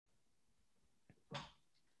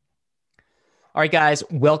All right, guys,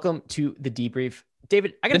 welcome to the debrief.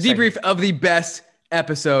 David, I got The debrief of the best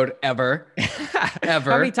episode ever.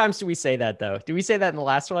 How many times do we say that though? Do we say that in the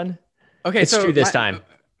last one? Okay, It's so true this time.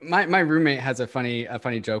 my roommate has a funny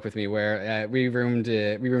joke with me where we roomed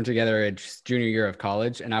together at junior year of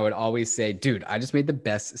college, and I would always say, "Dude, I just made the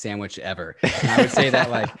best sandwich ever," and I would say that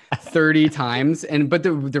like 30 times. But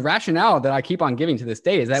the rationale that I keep on giving to this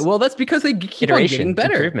day is that, well, that's because they keep on getting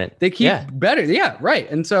better. Improvement. They keep better. Yeah, right.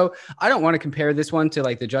 And so I don't want to compare this one to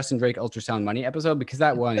like the Justin Drake Ultrasound Money episode, because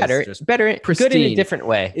that one is just better, pristine. Good in a different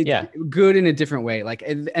way. Good in a different way. Like,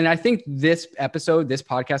 and I think this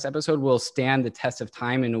podcast episode will stand the test of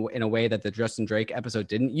time in a way that the Justin Drake episode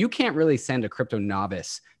didn't. You can't really send a crypto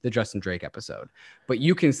novice the Justin Drake episode, but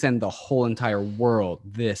you can send the whole entire world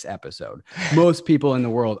this episode. Most people in the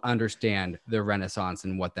world understand the Renaissance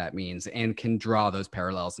and what that means and can draw those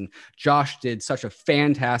parallels. And Josh did such a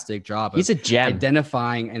fantastic job of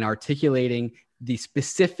identifying and articulating the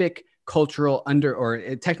specific cultural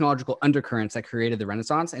technological undercurrents that created the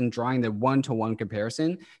Renaissance and drawing the one-to-one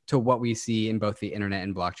comparison to what we see in both the internet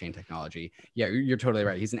and blockchain technology. Yeah, you're totally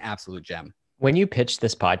right. He's an absolute gem. When you pitched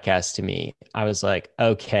this podcast to me, I was like,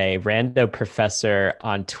 okay, rando professor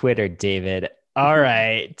on Twitter, David. All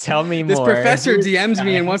right, tell me more. This professor DMs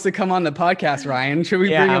me and wants to come on the podcast, Ryan. Should we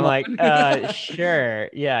bring him on? Sure.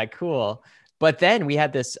 Yeah, cool. But then we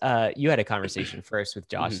had this, you had a conversation first with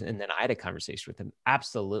Josh, and then I had a conversation with him.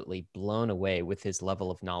 Absolutely blown away with his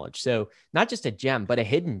level of knowledge. So not just a gem, but a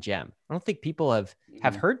hidden gem. I don't think people have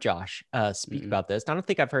heard Josh speak about this. I don't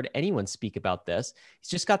think I've heard anyone speak about this. He's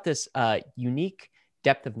just got this unique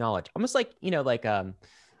depth of knowledge, almost like, like a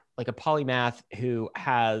polymath who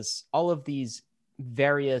has all of these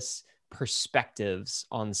various perspectives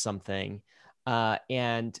on something.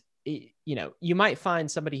 You might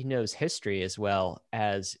find somebody who knows history as well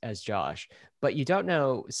as Josh, but you don't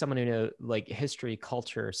know someone who knows like history,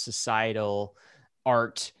 culture, societal,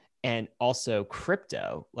 art, and also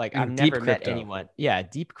crypto. Like I've never met anyone. Yeah,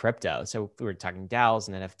 deep crypto. So we were talking DAOs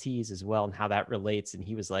and NFTs as well, and how that relates. And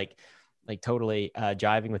he was like totally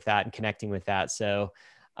jiving with that and connecting with that. So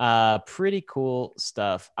pretty cool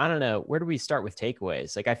stuff. I don't know. Where do we start with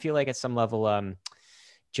takeaways? Like I feel like at some level,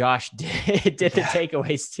 Josh did the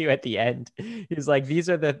takeaways too at the end. He was like, these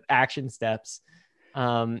are the action steps.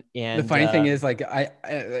 And the funny thing is, like, I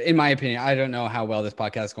in my opinion, I don't know how well this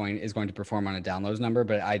podcast is going to perform on a downloads number,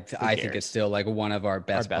 but I think it's still like one of our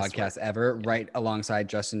best podcasts ever, right alongside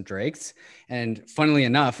Justin Drake's. And funnily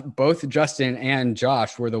enough, both Justin and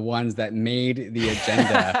Josh were the ones that made the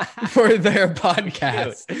agenda for their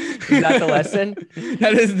podcast. Is that the lesson?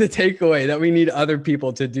 That is the takeaway, that we need other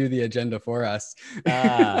people to do the agenda for us.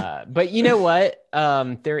 But you know what?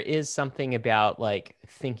 There is something about like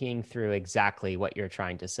thinking through exactly what you're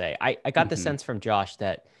trying to say. I got the sense from Josh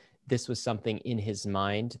that this was something in his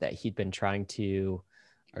mind that he'd been trying to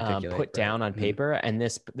put down on paper. And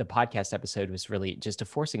the podcast episode was really just a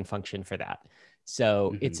forcing function for that.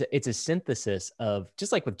 So it's a synthesis of,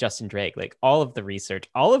 just like with Justin Drake, like all of the research,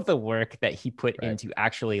 all of the work that he put into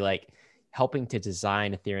actually like helping to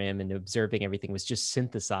design Ethereum and observing everything was just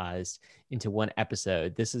synthesized into one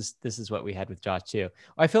episode. This is what we had with Josh too.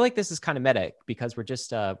 I feel like this is kind of meta because we're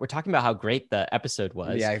just we're talking about how great the episode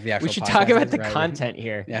was. Yeah, we should talk about the content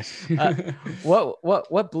here. Yes.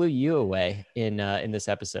 What blew you away in this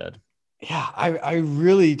episode? Yeah, I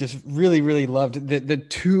really really loved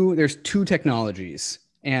there's two technologies,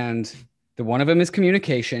 and the one of them is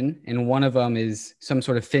communication and one of them is some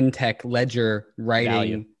sort of fintech ledger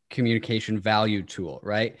writing communication value tool,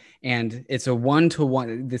 right? And it's a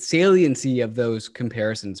one-to-one. The saliency of those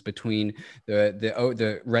comparisons between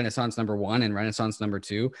the Renaissance number 1 and Renaissance number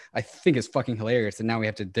 2, I think is fucking hilarious. And now we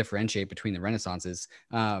have to differentiate between the Renaissances.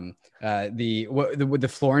 The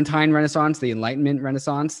Florentine Renaissance, the Enlightenment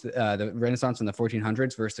Renaissance, the Renaissance in the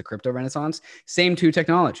 1400s versus the crypto Renaissance, same two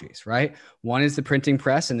technologies, right? One is the printing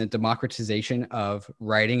press and the democratization of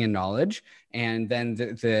writing and knowledge, and then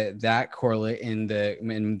that correlate in the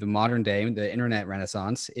modern day, the internet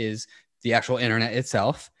Renaissance, is the actual internet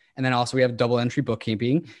itself. And then also we have double entry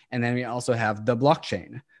bookkeeping, and then we also have the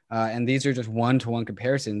blockchain. And these are just one-to-one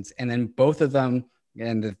comparisons. And then both of them,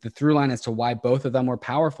 and the through line as to why both of them were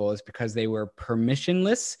powerful, is because they were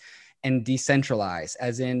permissionless and decentralized,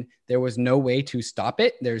 as in there was no way to stop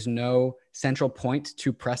it. There's no central point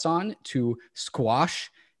to press on to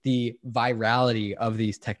squash the virality of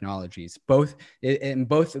these technologies. Both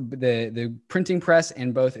the printing press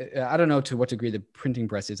and both, I don't know to what degree the printing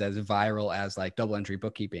press is as viral as like double entry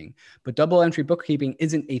bookkeeping, but double entry bookkeeping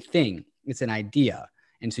isn't a thing, it's an idea.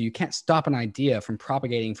 And so you can't stop an idea from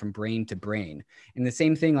propagating from brain to brain. And the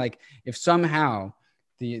same thing, like if somehow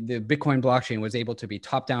the Bitcoin blockchain was able to be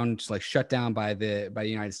top down, just like shut down by the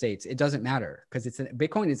United States. It doesn't matter because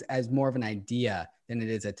Bitcoin is as more of an idea than it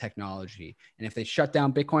is a technology. And if they shut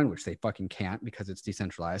down Bitcoin, which they fucking can't because it's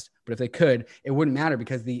decentralized, but if they could, it wouldn't matter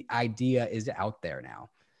because the idea is out there now.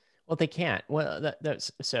 Well, they can't. Well,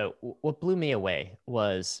 that's so. What blew me away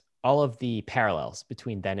was all of the parallels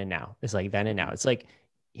between then and now. It's like then and now. It's like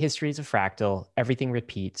history is a fractal. Everything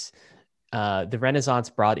repeats. The Renaissance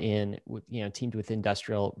brought in, teamed with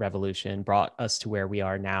Industrial Revolution, brought us to where we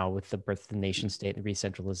are now with the birth of the nation state and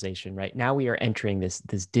re-centralization. Right now, we are entering this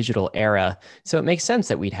digital era, so it makes sense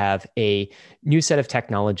that we'd have a new set of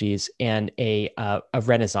technologies and a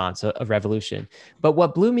renaissance, a revolution. But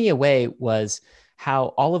what blew me away was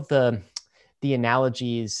how all of the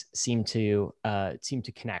analogies seem to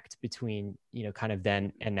connect between kind of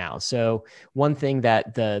then and now. So one thing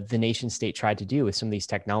that the nation state tried to do with some of these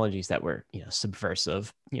technologies that were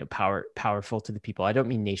subversive, powerful to the people. I don't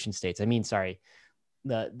mean nation states. I mean, sorry,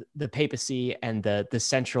 the papacy and the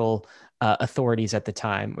central authorities at the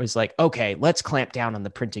time was like, okay, let's clamp down on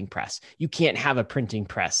the printing press. You can't have a printing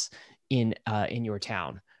press in your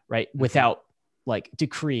town, right? Without like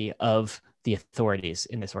decree of the authorities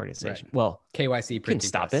in this organization. Right. Well, KYC couldn't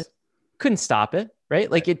stop it, right?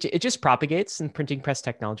 Like it just propagates, and printing press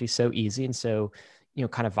technology is so easy and so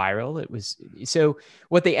kind of viral. It was so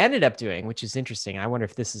what they ended up doing, which is interesting. I wonder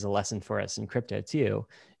if this is a lesson for us in crypto too,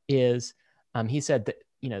 is he said that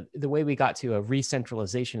the way we got to a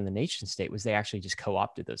re-centralization in the nation state was they actually just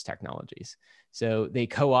co-opted those technologies. So they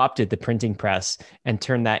co-opted the printing press and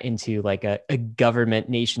turned that into like a government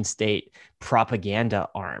nation state propaganda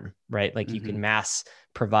arm, right? Like you can mass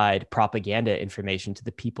provide propaganda information to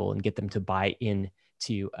the people and get them to buy in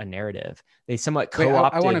to a narrative. They somewhat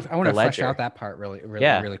co-opted. I want to flesh out that part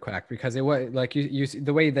really quick, because it was like you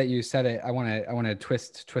the way that you said it. I want to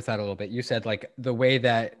twist that a little bit. You said like the way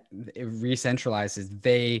that it re-centralizes,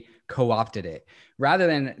 they co-opted it rather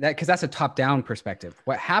than that, because that's a top-down perspective.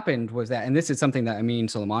 What happened was that, and this is something that Amin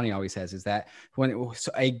Soleimani always says, is that when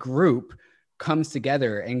a group comes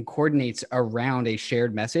together and coordinates around a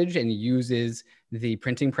shared message and uses the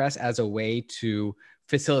printing press as a way to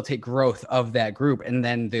facilitate growth of that group, and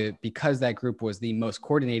then because that group was the most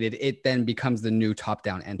coordinated, it then becomes the new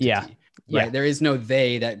top-down entity. Right. There is no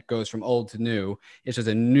they that goes from old to new. It's just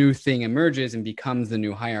a new thing emerges and becomes the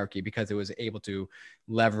new hierarchy because it was able to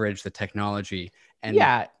leverage the technology and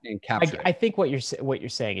capture it. I think what you're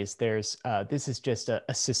saying is there's this is just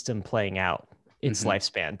a system playing out its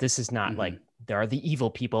lifespan. This is not like there are the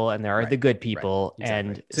evil people and there are the good people. Right. Exactly.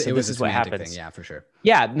 And so this is what happens. Thing. Yeah, for sure.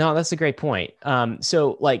 Yeah, no, that's a great point.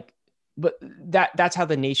 So like, but that's how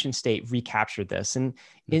the nation state recaptured this. And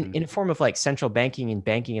in a form of like central banking and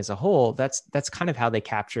banking as a whole, that's kind of how they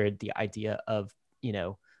captured the idea of,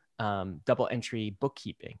 double entry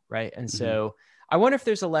bookkeeping. Right. And so I wonder if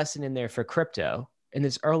there's a lesson in there for crypto in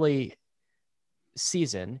this early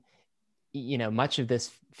season. Much of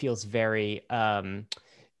this feels very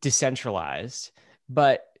decentralized,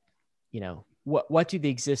 but what do the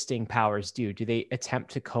existing powers do? Do they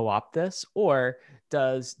attempt to co-opt this, or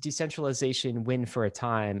does decentralization win for a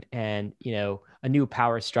time and a new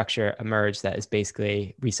power structure emerge that is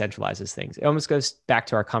basically re-centralizes things? It almost goes back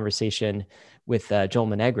to our conversation with Joel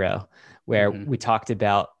Monegro, where we talked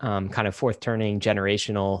about kind of fourth turning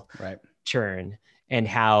generational churn, and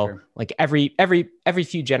how like every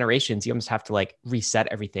few generations you almost have to like reset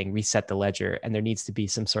everything, reset the ledger, and there needs to be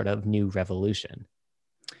some sort of new revolution.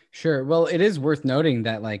 Sure. Well, it is worth noting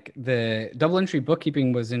that like the double entry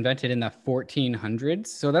bookkeeping was invented in the 1400s.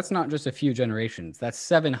 So that's not just a few generations, that's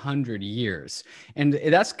 700 years. And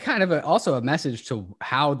that's kind of also a message to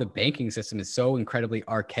how the banking system is so incredibly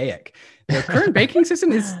archaic. The current banking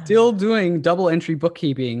system is still doing double entry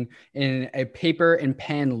bookkeeping in a paper and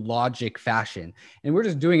pen logic fashion. And we're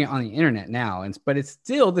just doing it on the internet now. But it's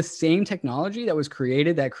still the same technology that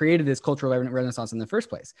created this cultural renaissance in the first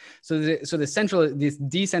place. So this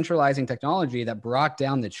decentralizing technology that brought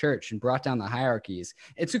down the church and brought down the hierarchies,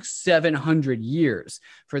 it took 700 years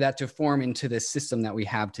for that to form into this system that we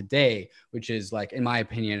have today, which is like, in my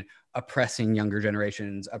opinion, oppressing younger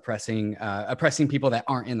generations, oppressing people that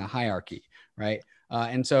aren't in the hierarchy, right?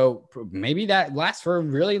 And so maybe that lasts for a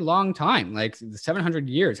really long time, like 700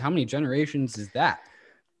 years. How many generations is that?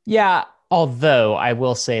 Yeah, although I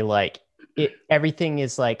will say, like, everything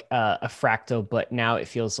is like a fractal, but now it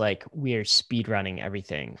feels like we're speed running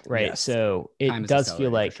everything, right? Yes. So it does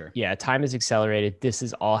feel like, time is accelerated. This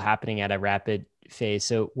is all happening at a rapid phase.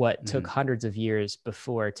 So what took hundreds of years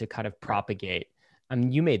before to kind of propagate,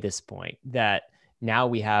 you made this point that now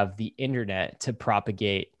we have the internet to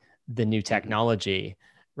propagate the new technology,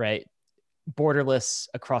 right? borderless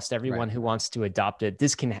across everyone Right. who wants to adopt it.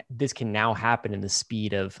 This can now happen in the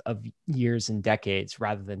speed of years and decades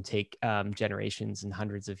rather than take generations and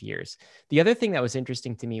hundreds of years. The other thing that was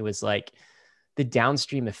interesting to me was like the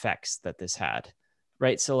downstream effects that this had,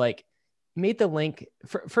 right? So like made the link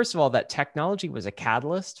first of all that technology was a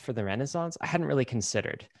catalyst for the Renaissance. I hadn't really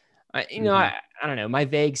considered. I don't know. My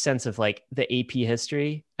vague sense of like the AP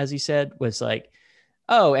history, as you said, was like,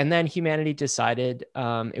 oh, and then humanity decided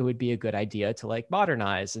it would be a good idea to like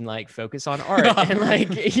modernize and like focus on art and like,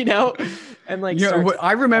 and like start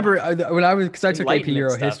I remember when I was, because I took AP enlightenment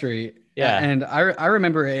Euro stuff. history, Yeah. and I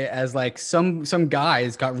remember it as like some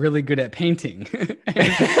guys got really good at painting,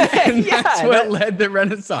 and Yeah, that's what led the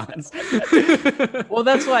Renaissance. Well,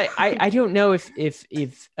 that's why I don't know if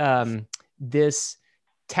this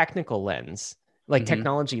technical lens, like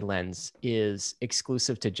technology lens, is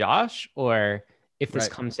exclusive to Josh, or if this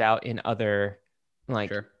comes out in other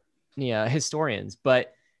like historians.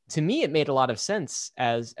 But to me, it made a lot of sense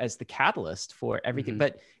as the catalyst for everything.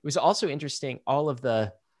 But it was also interesting, all of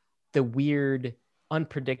the weird,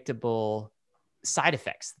 unpredictable side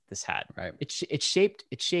effects that this had. Right. It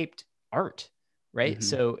shaped art, right?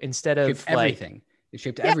 So instead of shaped everything, it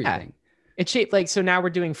shaped everything. It shaped like, so now we're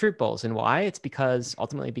doing fruit bowls. And why? It's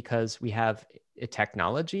ultimately because we have a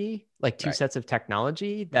technology, like two sets of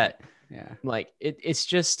technology that like it's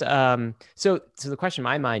just so the question in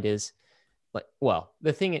my mind is like, well,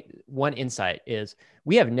 one insight is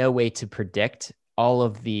we have no way to predict all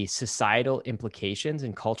of the societal implications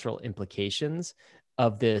and cultural implications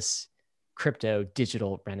of this crypto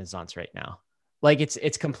digital renaissance right now. Like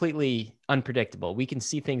it's completely unpredictable. We can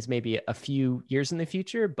see things maybe a few years in the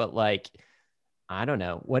future, but like, I don't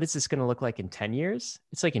know, what is this going to look like in 10 years?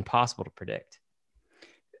 It's like impossible to predict.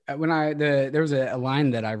 When there was a line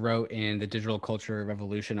that I wrote in the Digital Culture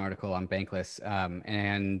Revolution article on Bankless,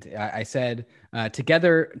 and I said,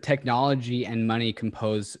 together, technology and money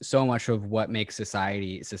compose so much of what makes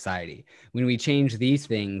society. When we change these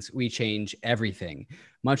things, we change everything.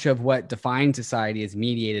 Much of what defines society is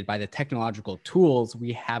mediated by the technological tools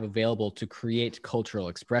we have available to create cultural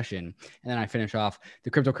expression. And then I finish off,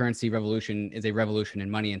 the cryptocurrency revolution is a revolution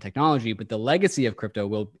in money and technology, but the legacy of crypto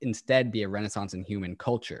will instead be a renaissance in human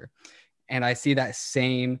culture. And I see that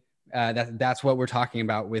same, that's what we're talking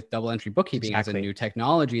about with double entry bookkeeping as a new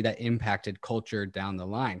technology that impacted culture down the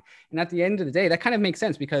line. And at the end of the day, that kind of makes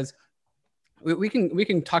sense because we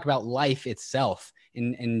can talk about life itself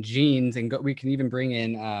in genes, and we can even bring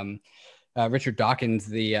in Richard Dawkins,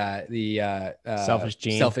 the selfish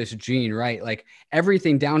gene, right? Like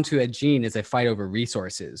everything down to a gene is a fight over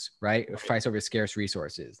resources, right? It fights over scarce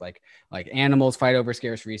resources. Like animals fight over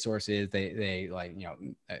scarce resources. They like,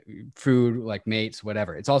 food, like mates,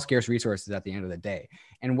 whatever. It's all scarce resources at the end of the day.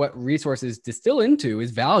 And what resources distill into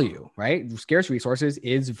is value, right? Scarce resources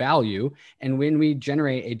is value. And when we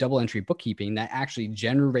generate a double entry bookkeeping that actually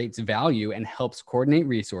generates value and helps coordinate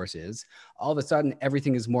resources, all of a sudden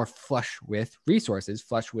everything is more flush with resources,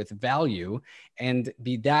 flush with value. And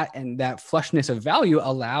that flushness of value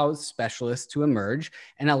allows specialists to emerge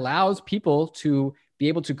and allows people to be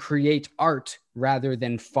able to create art rather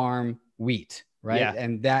than farm wheat, right? Yeah.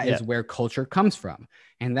 And that is where culture comes from.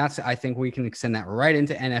 And that's, I think we can extend that right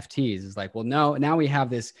into NFTs. It's like, well, no, now we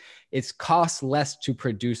have this, it costs less to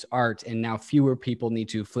produce art, and now fewer people need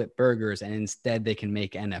to flip burgers, and instead they can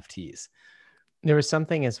make NFTs. There was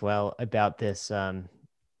something as well about this,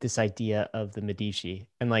 this idea of the Medici,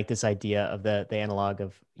 and like this idea of the analog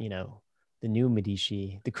of, the new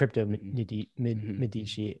Medici, the crypto Medici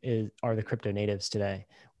are the crypto natives today.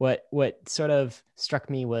 What sort of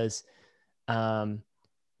struck me was,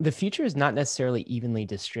 the future is not necessarily evenly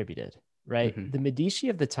distributed, right? The Medici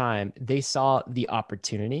of the time, they saw the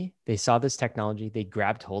opportunity, they saw this technology, they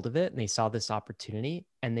grabbed hold of it, and they saw this opportunity,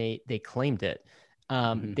 and they claimed it.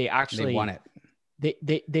 They actually won it.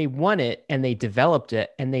 They won it, and they developed it,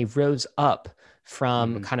 and they rose up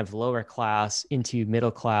from kind of lower class into middle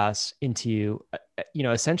class into,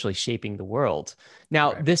 essentially shaping the world.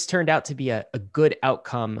 Now, this turned out to be a good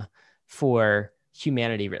outcome for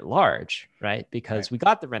humanity writ large, right? Because we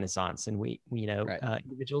got the Renaissance, and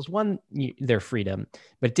individuals won their freedom,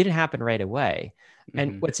 but it didn't happen right away.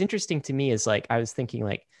 And what's interesting to me is, like, I was thinking,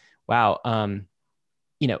 like, wow,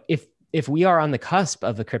 if we are on the cusp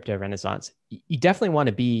of a crypto renaissance, you definitely want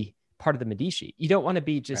to be part of the Medici. You don't want to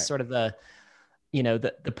be just sort of the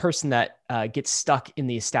the person that gets stuck in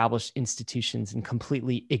the established institutions and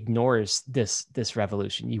completely ignores this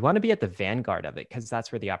revolution. You want to be at the vanguard of it because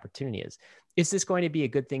that's where the opportunity is. Is this going to be a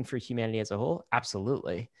good thing for humanity as a whole?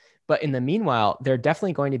 Absolutely. But in the meanwhile, there are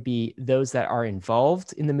definitely going to be those that are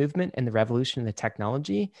involved in the movement and the revolution and the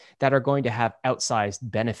technology that are going to have outsized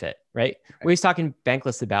benefit, right? We're always talking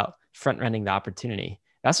Bankless about front running the opportunity.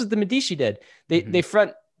 That's what the Medici did. They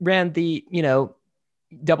front ran the,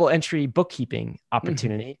 double entry bookkeeping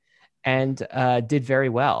opportunity and did very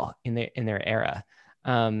well in their era.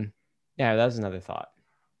 Yeah, that was another thought.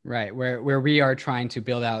 Right, where we are trying to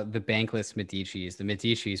build out the bankless Medicis, the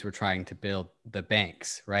Medicis were trying to build the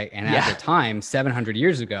banks, right? And at the time, 700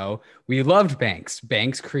 years ago, we loved banks.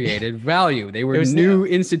 Banks created value. They were new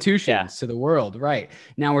institutions to the world, right?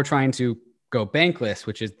 Now we're trying to go bankless,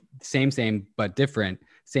 which is same, but different,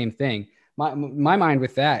 same thing. My mind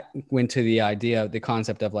with that went to the idea, the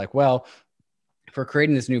concept of like, well, if we're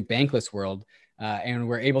creating this new bankless world, and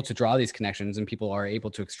we're able to draw these connections and people are able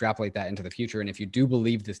to extrapolate that into the future. And if you do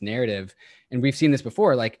believe this narrative, and we've seen this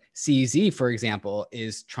before, like CZ, for example,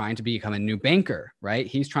 is trying to become a new banker, right?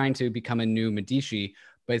 He's trying to become a new Medici,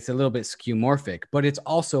 but it's a little bit skeuomorphic, but it's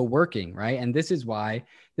also working, right? And this is why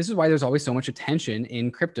there's always so much attention in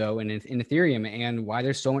crypto and in Ethereum, and why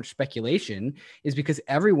there's so much speculation is because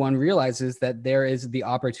everyone realizes that there is the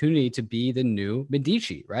opportunity to be the new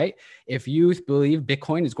Medici, right? If you believe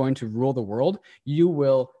Bitcoin is going to rule the world, you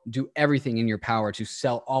will do everything in your power to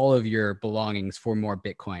sell all of your belongings for more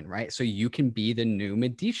Bitcoin, right? So you can be the new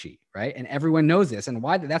Medici, right? And everyone knows this. And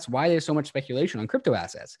that's why there's so much speculation on crypto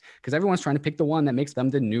assets, because everyone's trying to pick the one that makes them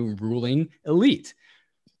the new ruling elite.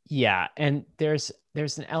 Yeah. And there's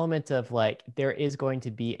an element of like, there is going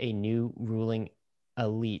to be a new ruling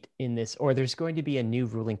elite in this, or there's going to be a new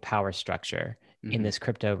ruling power structure in this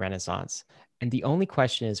crypto renaissance. And the only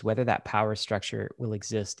question is whether that power structure will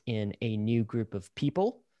exist in a new group of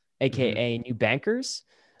people, AKA new bankers,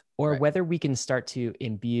 or whether we can start to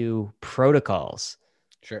imbue protocols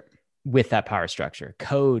with that power structure,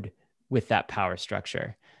 code with that power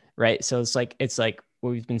structure, right? So it's like what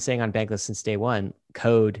we've been saying on Bankless since day one,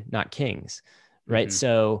 code, not kings, right?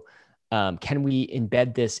 So can we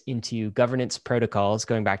embed this into governance protocols,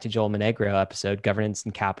 going back to Joel Monegro episode, governance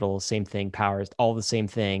and capital, same thing, powers, all the same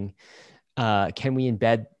thing. Can we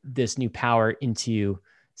embed this new power into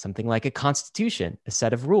something like a constitution, a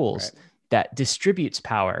set of rules that distributes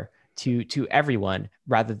power to everyone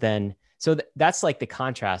rather than, so that's like the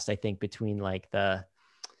contrast, I think, between like the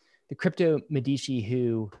crypto Medici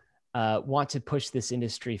who want to push this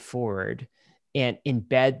industry forward and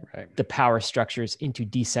embed the power structures into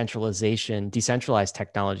decentralized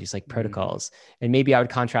technologies like protocols. And maybe I would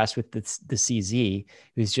contrast with the CZ,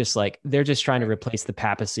 who's just like, they're just trying to replace the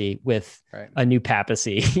papacy with a new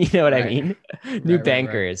papacy. You know what I mean? New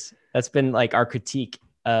bankers. That's been like our critique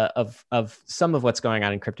of some of what's going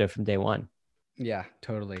on in crypto from day one. Yeah,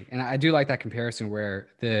 totally. And I do like that comparison where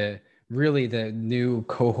the new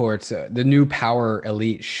cohorts, the new power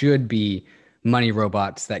elite should be money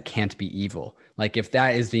robots that can't be evil. Like if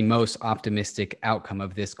that is the most optimistic outcome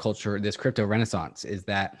of this culture, this crypto renaissance, is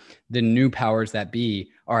that the new powers that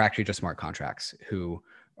be are actually just smart contracts who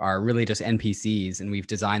are really just NPCs, and we've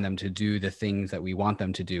designed them to do the things that we want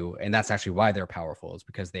them to do. And that's actually why they're powerful, is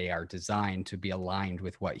because they are designed to be aligned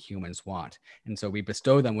with what humans want. And so we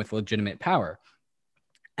bestow them with legitimate power,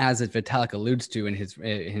 as Vitalik alludes to in his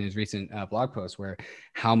recent blog post, where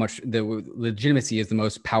how much the legitimacy is the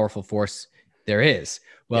most powerful force there is.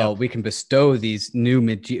 Well, we can bestow these new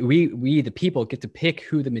we the people get to pick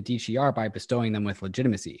who the Medici are by bestowing them with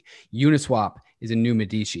legitimacy. Uniswap is a new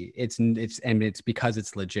Medici. It's because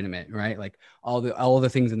it's legitimate, right? Like all the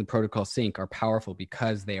things in the protocol sync are powerful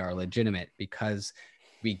because they are legitimate, because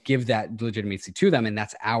we give that legitimacy to them, and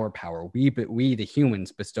that's our power. We the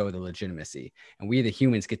humans bestow the legitimacy, and we the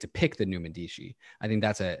humans get to pick the new Medici. I think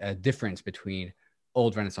that's a difference between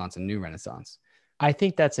old Renaissance and new Renaissance. I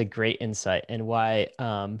think that's a great insight, and why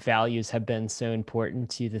values have been so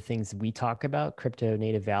important to the things we talk about, crypto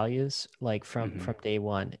native values, like from day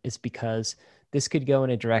one, is because this could go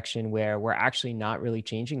in a direction where we're actually not really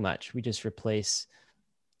changing much. We just replace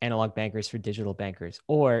analog bankers for digital bankers,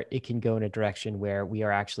 or it can go in a direction where we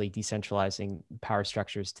are actually decentralizing power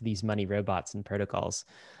structures to these money robots and protocols.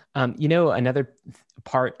 Another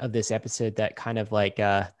part of this episode that kind of like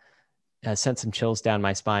sent some chills down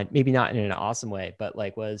my spine, maybe not in an awesome way, but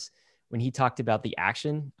like was when he talked about the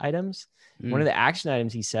action items. One of the action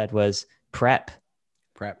items he said was prep,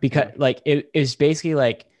 because like it is basically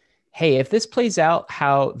like, hey, if this plays out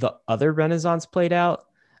how the other Renaissance played out,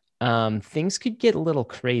 things could get a little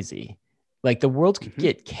crazy. Like the world could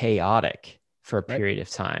get chaotic for a Right. period of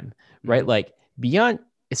time, right? Like beyond,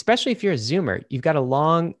 especially if you're a Zoomer, you've got a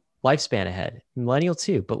long lifespan ahead, millennial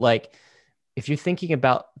too. But like, if you're thinking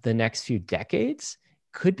about the next few decades,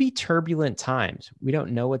 could be turbulent times. We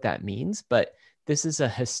don't know what that means, but this is a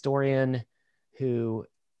historian who,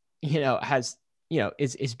 has,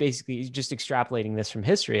 is basically just extrapolating this from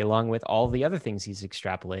history along with all the other things he's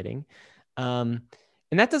extrapolating. And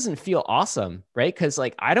that doesn't feel awesome, right? Because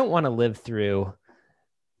like, I don't want to live through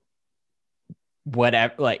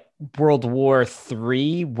whatever, like World War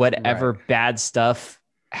III, whatever Right. bad stuff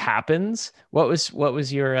happens. What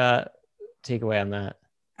was your takeaway on that?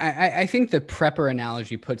 I think the prepper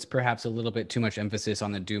analogy puts perhaps a little bit too much emphasis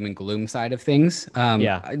on the doom and gloom side of things.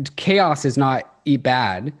 Yeah. Chaos is not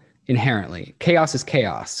bad inherently. Chaos is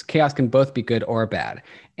chaos. Chaos can both be good or bad.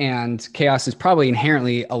 And chaos is probably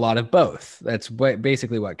inherently a lot of both. That's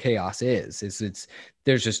basically what chaos is.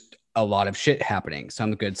 There's just a lot of shit happening,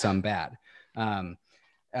 some good, some bad. Um,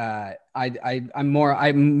 I'm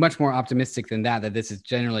much more optimistic than that this is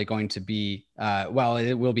generally going to be, while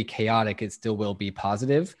it will be chaotic, it still will be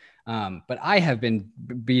positive. But I have been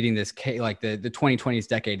beating this, like the 2020s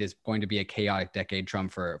decade is going to be a chaotic decade,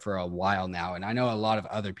 Trump, for a while now. And I know a lot of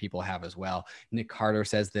other people have as well. Nick Carter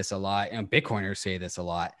says this a lot, and Bitcoiners say this a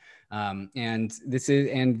lot. And this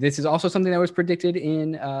is also something that was predicted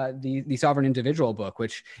in the Sovereign Individual book,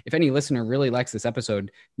 which if any listener really likes this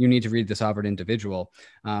episode, you need to read The Sovereign Individual.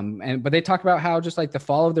 But they talk about how just like the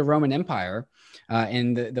fall of the Roman Empire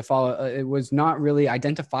and the fall, it was not really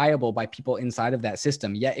identifiable by people inside of that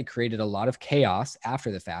system, yet it created a lot of chaos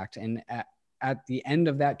after the fact. And at the end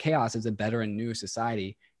of that chaos is a better and new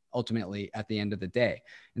society, ultimately at the end of the day.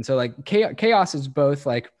 And so like chaos is both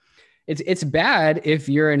like, it's bad if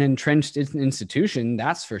you're an entrenched institution,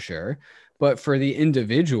 that's for sure. But for the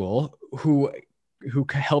individual who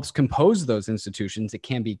helps compose those institutions, it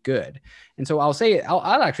can be good. And so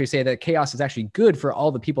I'll actually say that chaos is actually good for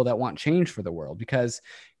all the people that want change for the world, because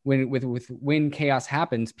when chaos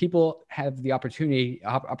happens, people have the opportunity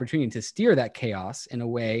to steer that chaos in a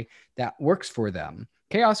way that works for them.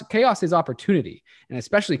 Chaos is opportunity, and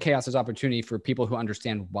especially chaos is opportunity for people who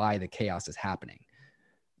understand why the chaos is happening.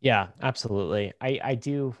 Yeah, absolutely. I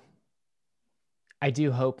do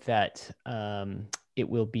hope that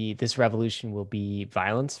this revolution will be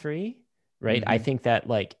violence free, right? I think that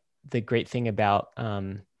like the great thing about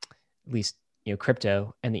at least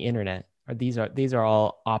crypto and the internet these are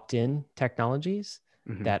all opt-in technologies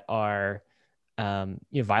that are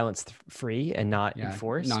violence free and not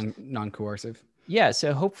enforced, non-coercive. Yeah,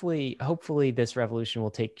 so hopefully this revolution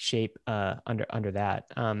will take shape under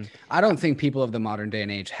that. I don't think people of the modern day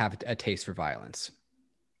and age have a taste for violence.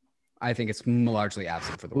 I think it's largely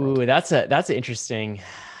absent for the world. Ooh, that's an interesting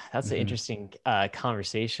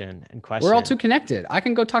conversation and question. We're all too connected. I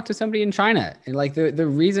can go talk to somebody in China, and like the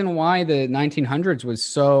reason why the 1900s was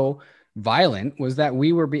so violent was that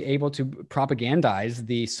we were able to propagandize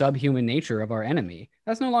the subhuman nature of our enemy.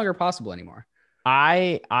 That's no longer possible anymore.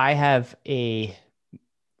 I have a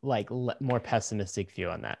more pessimistic view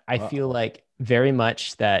on that. I feel like very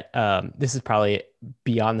much that this is probably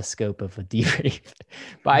beyond the scope of a debrief,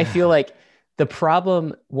 but I feel like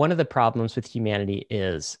one of the problems with humanity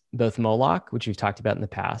is both Moloch, which we've talked about in the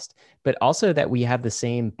past, but also that we have the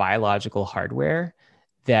same biological hardware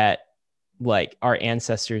that like our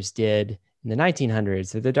ancestors did in the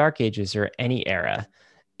 1900s or the Dark Ages or any era.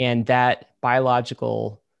 And that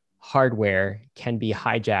biological hardware can be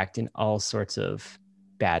hijacked in all sorts of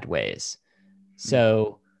bad ways.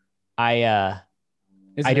 So I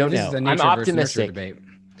don't know. I'm optimistic. Debate.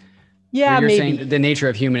 Yeah, you're maybe saying the nature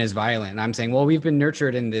of human is violent. And I'm saying, well, we've been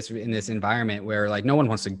nurtured in this environment where like no one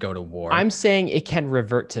wants to go to war. I'm saying it can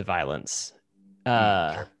revert to violence.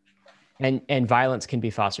 Sure. And violence can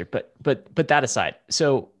be fostered. But that aside,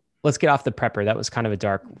 so let's get off the prepper. That was kind of a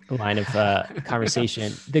dark line of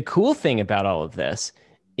conversation. The cool thing about all of this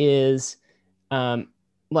is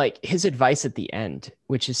like his advice at the end,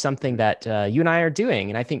 which is something that you and I are doing.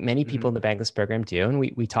 And I think many people in the Bankless program do. And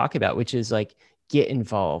we talk about, which is like, get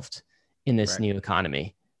involved in this new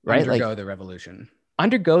economy, right? Undergo the revolution.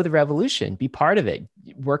 Undergo the revolution. Be part of it.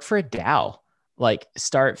 Work for a DAO. Like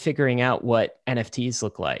start figuring out what NFTs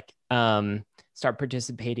look like. Start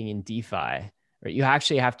participating in DeFi. Right? You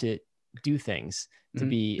actually have to do things to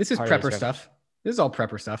be. This is prepper stuff. This is all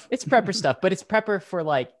prepper stuff. It's prepper stuff, but it's prepper for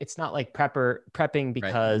like, it's not like prepping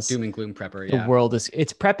because doom and gloom prepper. The world is,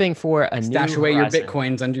 it's prepping for a new stash away horizon. your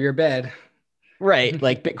Bitcoins under your bed. Right.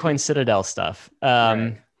 Like Bitcoin Citadel stuff.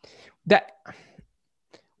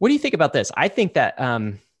 What do you think about this? I think that,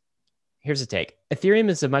 here's a take. Ethereum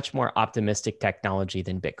is a much more optimistic technology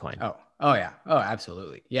than Bitcoin. Oh, Oh yeah. Oh,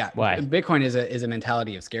 absolutely. Yeah. Why? Bitcoin is a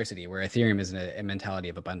mentality of scarcity, where Ethereum is a mentality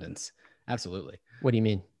of abundance. Absolutely. What do you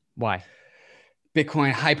mean? Why?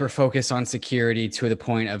 Bitcoin hyper focus on security to the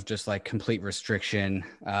point of just like complete restriction,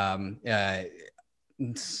 like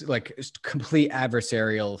complete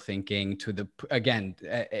adversarial thinking to the, again,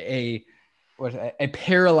 a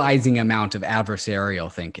paralyzing amount of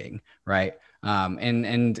adversarial thinking, right?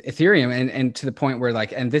 And Ethereum, and to the point where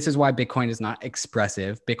like, and this is why Bitcoin is not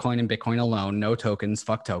expressive. Bitcoin and Bitcoin alone, no tokens,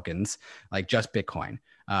 fuck tokens, like just Bitcoin.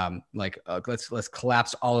 Let's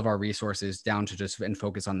collapse all of our resources down to just and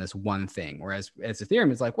focus on this one thing. Whereas as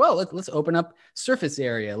Ethereum is like, well, let's open up surface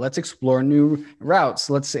area, let's explore new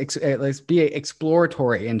routes, let's be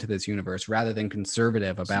exploratory into this universe rather than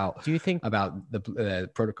conservative about Do you think about the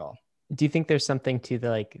protocol. do you think there's something to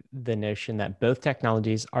the notion that both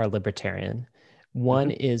technologies are libertarian?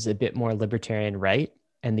 One is a bit more libertarian right,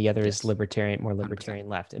 and the other is Yes. more 100%. libertarian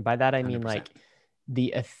left. And by that I mean 100%. like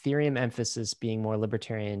the Ethereum emphasis being more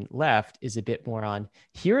libertarian left is a bit more on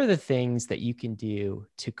here are the things that you can do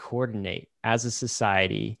to coordinate as a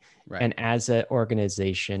society Right. and as an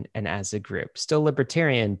organization and as a group. Still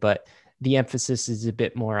libertarian, but the emphasis is a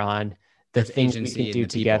bit more on the There's things we agency can in do the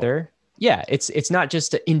people. together. Yeah, it's not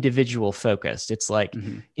just an individual focused. It's like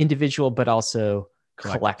individual, but also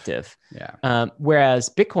collective. Yeah. Whereas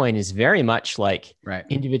Bitcoin is very much like Right.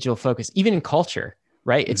 individual focused, even in culture,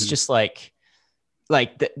 right? It's just like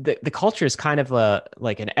the culture is kind of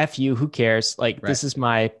like an FU, who cares? Like this is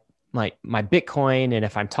my Bitcoin, and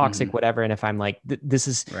if I'm toxic, whatever, and if I'm like this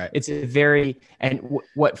is it's a very, and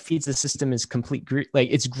what feeds the system is complete greed, like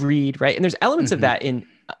it's greed, right? And there's elements of that in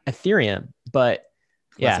Ethereum, but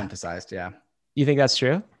less emphasized. Yeah. You think that's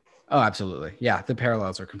true? Oh, absolutely. Yeah. The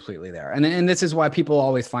parallels are completely there. And this is why people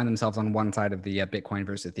always find themselves on one side of the Bitcoin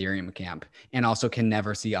versus Ethereum camp, and also can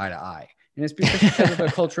never see eye to eye. And it's because of a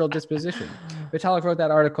cultural disposition. Vitalik wrote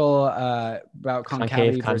that article about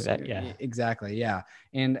concavity. Yeah. Exactly. Yeah.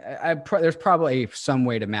 And there's probably some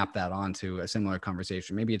way to map that onto a similar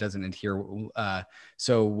conversation. Maybe it doesn't adhere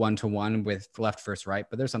so one-to-one with left versus right,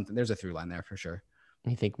 but there's a through line there for sure.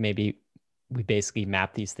 You think maybe we basically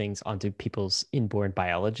map these things onto people's inborn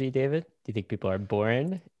biology, David? Do you think people are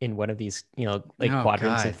born in one of these,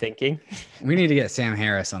 quadrants of thinking? We need to get Sam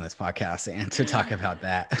Harris on this podcast and to talk about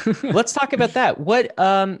that. Let's talk about that. What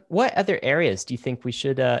other areas do you think we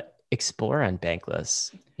should explore on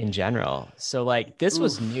Bankless in general? So like this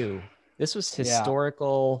was new. This was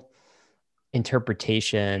historical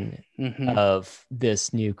interpretation of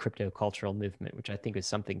this new crypto cultural movement, which I think is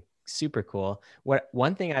something super cool.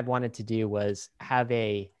 One thing I've wanted to do was have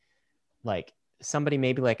somebody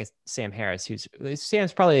maybe like a Sam Harris,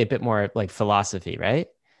 Sam's probably a bit more like philosophy, right?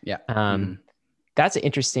 Yeah. That's an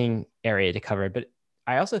interesting area to cover, but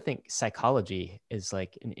I also think psychology is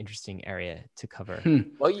like an interesting area to cover.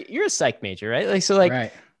 Well, you're a psych major, right? Like, so like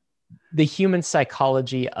right. The human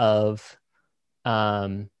psychology of,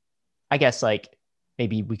 I guess like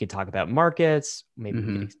maybe we could talk about markets, maybe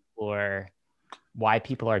we could explore why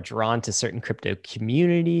people are drawn to certain crypto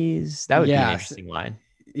communities. That would be an interesting line.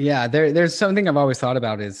 Yeah, there's something I've always thought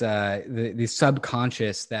about is the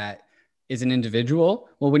subconscious that is an individual.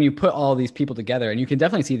 Well, when you put all these people together, and you can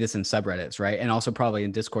definitely see this in subreddits, right? And also probably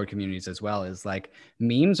in Discord communities as well, is like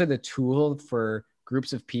memes are the tool for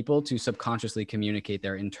groups of people to subconsciously communicate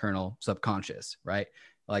their internal subconscious, right?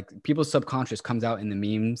 Like people's subconscious comes out in the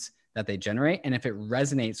memes that they generate. And if it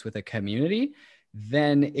resonates with a community,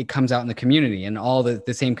 then it comes out in the community, and all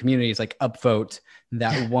the same communities like upvote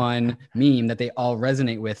that one meme that they all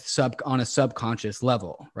resonate with on a subconscious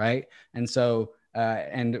level, right? And so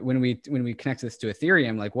and when we connect this to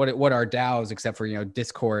Ethereum, like what are DAOs except for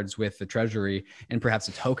discords with the treasury and perhaps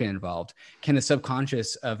a token involved? Can the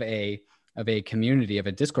subconscious of a community, of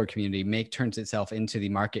a Discord community, turns itself into the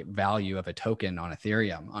market value of a token on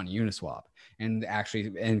Ethereum, on Uniswap? And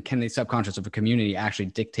can the subconscious of a community actually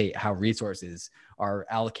dictate how resources are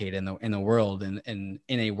allocated in the world, and in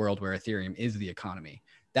a world where Ethereum is the economy?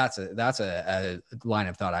 That's a line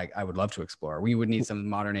of thought I would love to explore. We would need some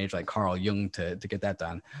modern age like Carl Jung to get that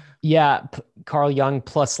done. Yeah, Carl Jung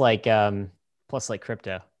plus like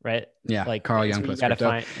crypto, right? Yeah, like Carl Jung plus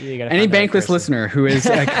crypto. Any Bankless listener who is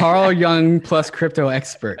a Carl Jung plus crypto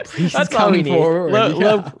expert, please come forward.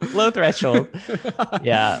 Low threshold.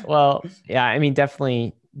 Yeah, well, yeah. I mean,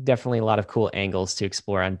 definitely a lot of cool angles to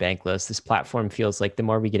explore on Bankless. This platform feels like the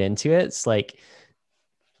more we get into it, it's like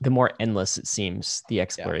the more endless it seems the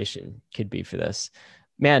exploration could be for this.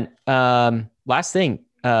 Man, last thing,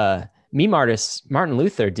 meme artist Martin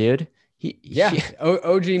Luther, dude.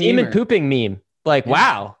 OG demon pooping meme. Like,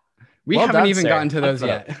 wow. We haven't even gotten to those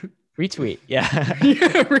yet. Retweet. Yeah.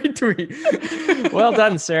 Yeah, retweet. Well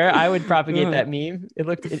done, sir. I would propagate that meme. It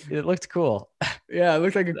looked cool. Yeah, it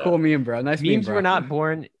looks like a cool meme, bro. Nice meme, Memes bro. were not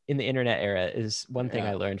born in the internet era is one thing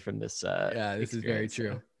I Yeah. learned from this Yeah, this is very experience.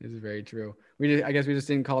 true. So. This is very true. I guess we just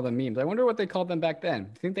didn't call them memes. I wonder what they called them back then.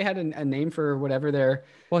 I think they had a name for whatever their.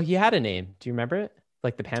 Well, he had a name. Do you remember it?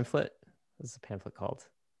 Like the pamphlet? What's the pamphlet called?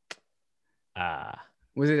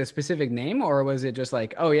 Was it a specific name or was it just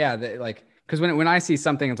like, oh yeah, like because when I see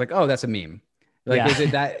something, it's like, oh, that's a meme. Like, yeah.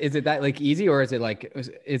 is it that like easy or is it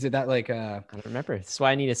that like I don't remember. That's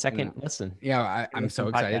why I need a second listen. Yeah, I'm so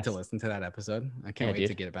excited to listen to that episode. I can't wait dude.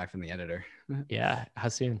 to get it back from the editor. Yeah. How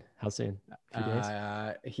soon? How soon?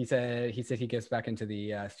 He said he gets back into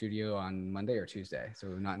the studio on Monday or Tuesday, so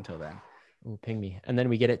not until then. Ooh, ping me. And then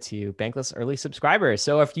we get it to Bankless early subscribers.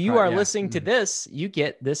 So if you are listening to this, you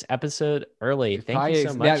get this episode early. Thank you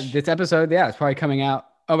so much. Yeah, this episode, it's probably coming out.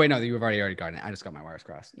 Oh, wait, no, you've already gotten it. I just got my wires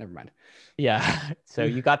crossed. Never mind. Yeah. So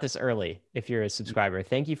you got this early if you're a subscriber.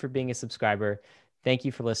 Thank you for being a subscriber. Thank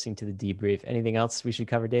you for listening to the debrief. Anything else we should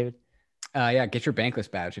cover, David? Yeah, get your Bankless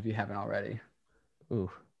badge if you haven't already. Ooh,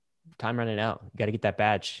 time running out. You got to get that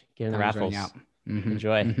badge. Get in the raffles. Mm-hmm.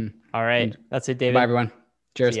 Enjoy. Mm-hmm. All right. That's it, David. Bye, everyone. Cheers.